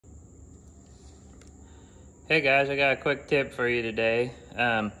Hey guys, I got a quick tip for you today.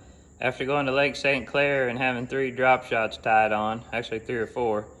 After going to Lake St. Clair and having 3 drop shots tied on, actually 3 or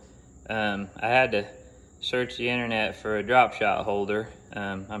 4, I had to search the internet for a drop shot holder.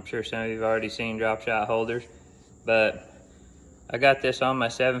 I'm sure some of you have already seen drop shot holders, but I got this on my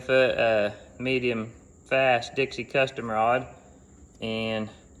 7-foot medium fast Dixie custom rod, and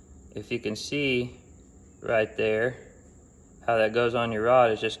if you can see right there how that goes on your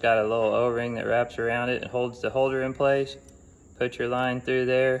rod, it's just got a little O-ring that wraps around it and holds the holder in place. Put your line through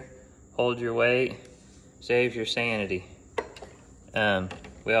there, hold your weight, saves your sanity.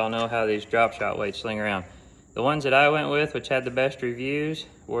 We all know how these drop shot weights sling around. The ones that I went with, which had the best reviews,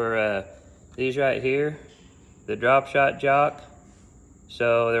 were these right here, the Drop Shot Jock.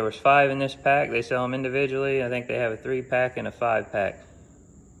 So there was 5 in this pack. They sell them individually. I think they have a 3-pack and a 5-pack.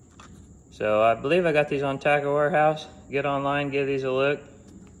 So I believe I got these on Tackle Warehouse. Get online, give these a look.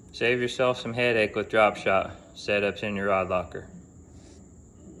 Save yourself some headache with drop shot setups in your rod locker.